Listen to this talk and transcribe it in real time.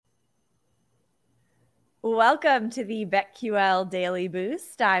Welcome to the BetQL Daily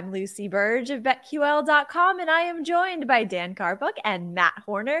Boost. I'm Lucy Burge of BetQL.com, and I am joined by Dan Carpuck and Matt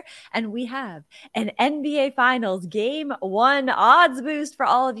Horner. And we have an NBA Finals Game 1 odds boost for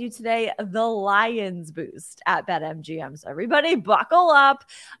all of you today, the Lions boost at BetMGM. So everybody buckle up.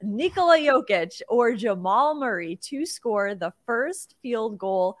 Nikola Jokic or Jamal Murray to score the first field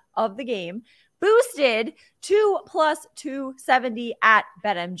goal of the game, boosted to plus 270 at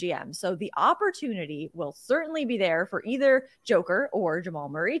BetMGM. So the opportunity will certainly be there for either Joker or Jamal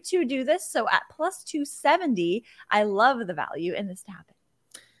Murray to do this. So at plus 270, I love the value in this to happen.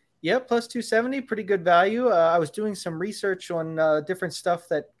 Yep, plus 270, pretty good value. I was doing some research on different stuff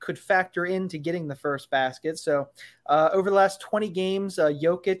that could factor into getting the first basket. So over the last 20 games,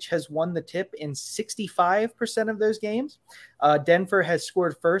 Jokic has won the tip in 65% of those games. Denver has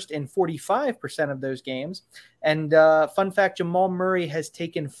scored first in 45% of those games. And fun fact, Jamal Murray has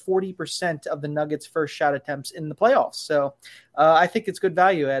taken 40% of the Nuggets' first shot attempts in the playoffs. So I think it's good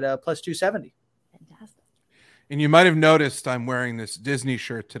value at plus 270. And you might have noticed I'm wearing this Disney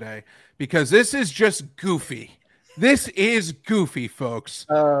shirt today because this is just goofy. This is goofy, folks.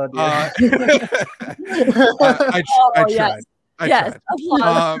 Oh, dear. I tried. Yes.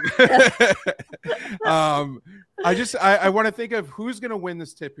 I want to think of who's going to win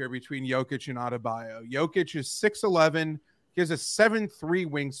this tip here between Jokic and Adebayo. Jokic is 6'11". He has a 7'3"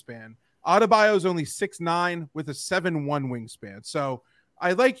 wingspan. Adebayo is only 6'9" with a 7'1" wingspan. So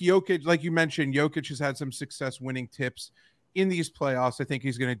I like Jokic. Like you mentioned, Jokic has had some success winning tips in these playoffs. I think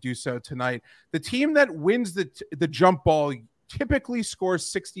he's going to do so tonight. The team that wins the jump ball typically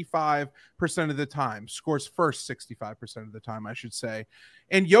scores 65% of the time, scores first 65% of the time, I should say.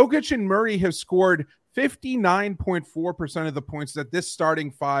 And Jokic and Murray have scored 59.4% of the points that this starting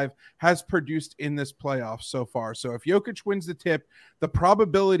five has produced in this playoff so far. So if Jokic wins the tip, the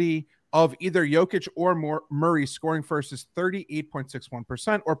probability of either Jokic or Murray scoring first is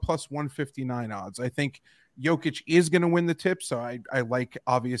 38.61% or plus 159 odds. I think Jokic is going to win the tip, so I like,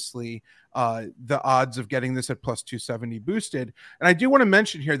 obviously, the odds of getting this at plus 270 boosted. And I do want to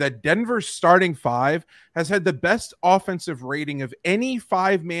mention here that Denver's starting five has had the best offensive rating of any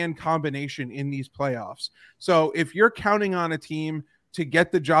five-man combination in these playoffs. So if you're counting on a team to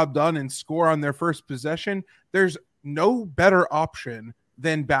get the job done and score on their first possession, there's no better option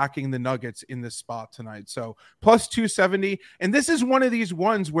than backing the Nuggets in this spot tonight. So plus 270. And this is one of these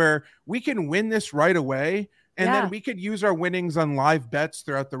ones where we can win this right away. And then we could use our winnings on live bets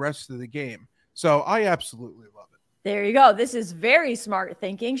throughout the rest of the game. So I absolutely love it. There you go. This is very smart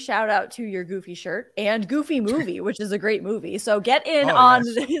thinking. Shout out to your Goofy shirt and Goofy movie, which is a great movie. So get in on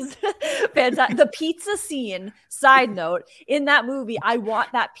this fantastic. The pizza scene, side note, in that movie, I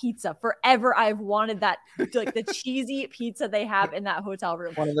want that pizza forever. I've wanted that, like the cheesy pizza they have in that hotel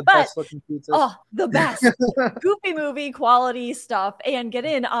room. One of the best looking pizzas. Oh, the best. Goofy movie quality stuff. And get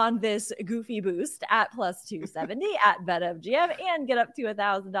in on this Goofy boost at plus 270 at BetMGM and get up to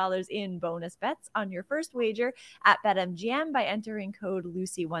 $1,000 in bonus bets on your first wager at BetMGM by entering code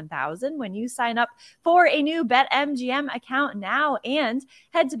Lucy1000 when you sign up for a new BetMGM account now, and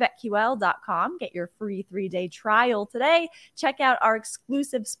head to BetQL.com. Get your free 3-day trial today. Check out our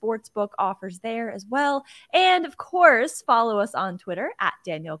exclusive sportsbook offers there as well. And of course, follow us on Twitter at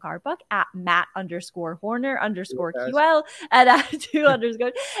Daniel Carpuck, at Matt_Horner_QL, and at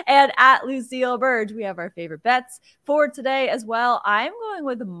 2_ and at Lucille Burge. We have our favorite bets for today as well. I'm going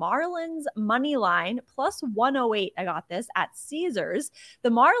with Marlins money line plus 108. I got this at Caesars. The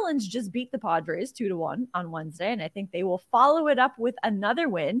Marlins just beat the Padres 2-1 on Wednesday, and I think they will follow it up with another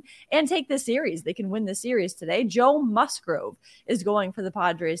win and take the series. They can win the series today. Joe Musgrove is going for the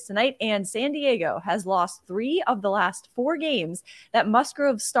Padres tonight, and San Diego has lost 3 of the last 4 games that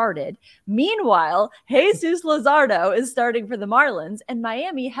Musgrove started. Meanwhile, Jesus Luzardo is starting for the Marlins, and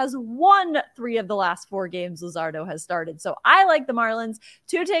Miami has won 3 of the last 4 games Luzardo has started. So I like the Marlins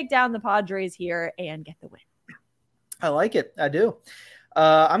to take down the Padres here and get the win. I like it. I do.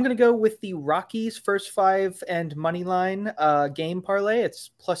 I'm going to go with the Rockies first 5 and money line game parlay.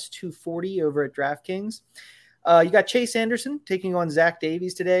 It's plus 240 over at DraftKings. You got Chase Anderson taking on Zach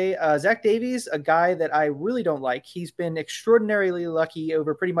Davies today. Zach Davies, a guy that I really don't like. He's been extraordinarily lucky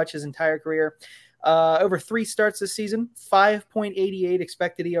over pretty much his entire career. Over 3 starts this season, 5.88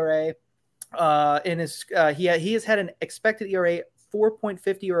 expected ERA. He has had an expected ERA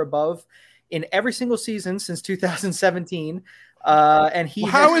 4.50 or above in every single season since 2017. And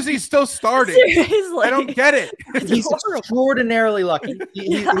how is he still starting? Seriously. I don't get it. He's extraordinarily lucky.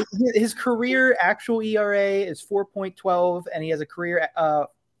 His career actual ERA is 4.12, and he has a career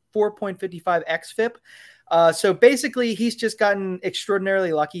 4.55 xFIP. So basically, he's just gotten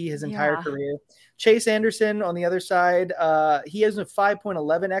extraordinarily lucky his entire career. Chase Anderson on the other side, he has a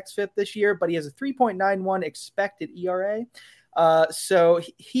 5.11 xFIP this year, but he has a 3.91 expected ERA. So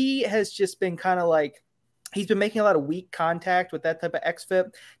he has just been kind of like, he's been making a lot of weak contact with that type of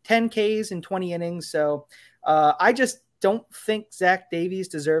xFIP, 10 Ks in 20 innings. So I just don't think Zach Davies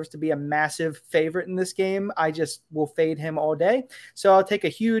deserves to be a massive favorite in this game. I just will fade him all day. So I'll take a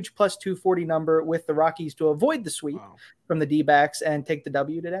huge plus 240 number with the Rockies to avoid the sweep from the D-backs and take the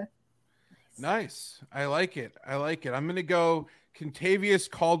W today. Nice. I like it. I'm going to go Contavious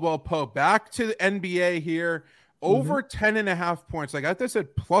Caldwell-Pope. Back to the NBA here. Over 10.5 points. I got this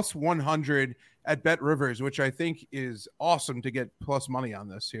at plus 100 at Bet Rivers, which I think is awesome to get plus money on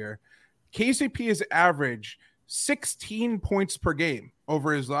this here. KCP is average 16 points per game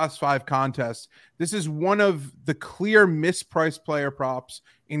over his last 5 contests. This is one of the clear mispriced player props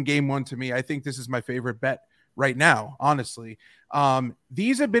in game 1 to me. I think this is my favorite bet right now, honestly.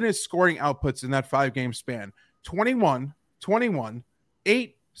 These have been his scoring outputs in that 5-game span. 21, 21,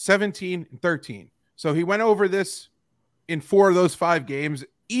 8, 17, and 13. So he went over this in 4 of those 5 games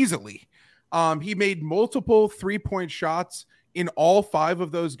easily. He made multiple 3-point shots in all 5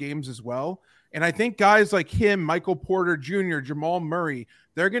 of those games as well. And I think guys like him, Michael Porter Jr., Jamal Murray,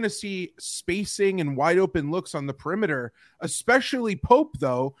 they're going to see spacing and wide open looks on the perimeter, especially Pope,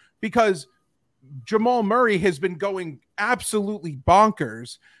 though, because Jamal Murray has been going absolutely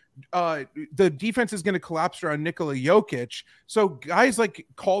bonkers. The defense is going to collapse around Nikola Jokic. So guys like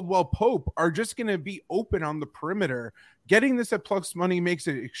Caldwell Pope are just going to be open on the perimeter. Getting this at plus money makes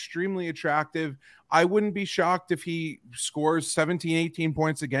it extremely attractive. I wouldn't be shocked if he scores 17, 18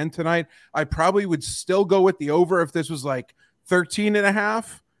 points again tonight. I probably would still go with the over if this was like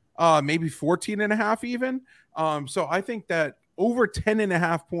 13.5, maybe 14.5 even. So I think that over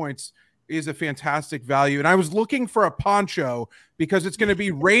 10.5 points is a fantastic value. And I was looking for a poncho because it's going to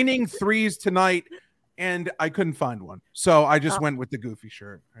be raining threes tonight, and I couldn't find one. So I just went with the goofy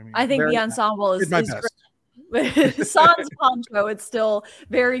shirt. I think the ensemble is my best. Sans poncho, it's still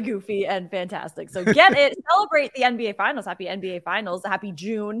very goofy and fantastic. So get it, celebrate the NBA Finals. Happy NBA Finals, happy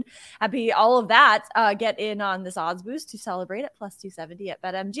June, happy all of that. Get in on this odds boost to celebrate at plus 270 at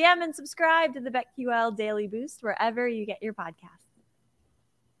BetMGM, and subscribe to the BetQL Daily Boost wherever you get your podcasts.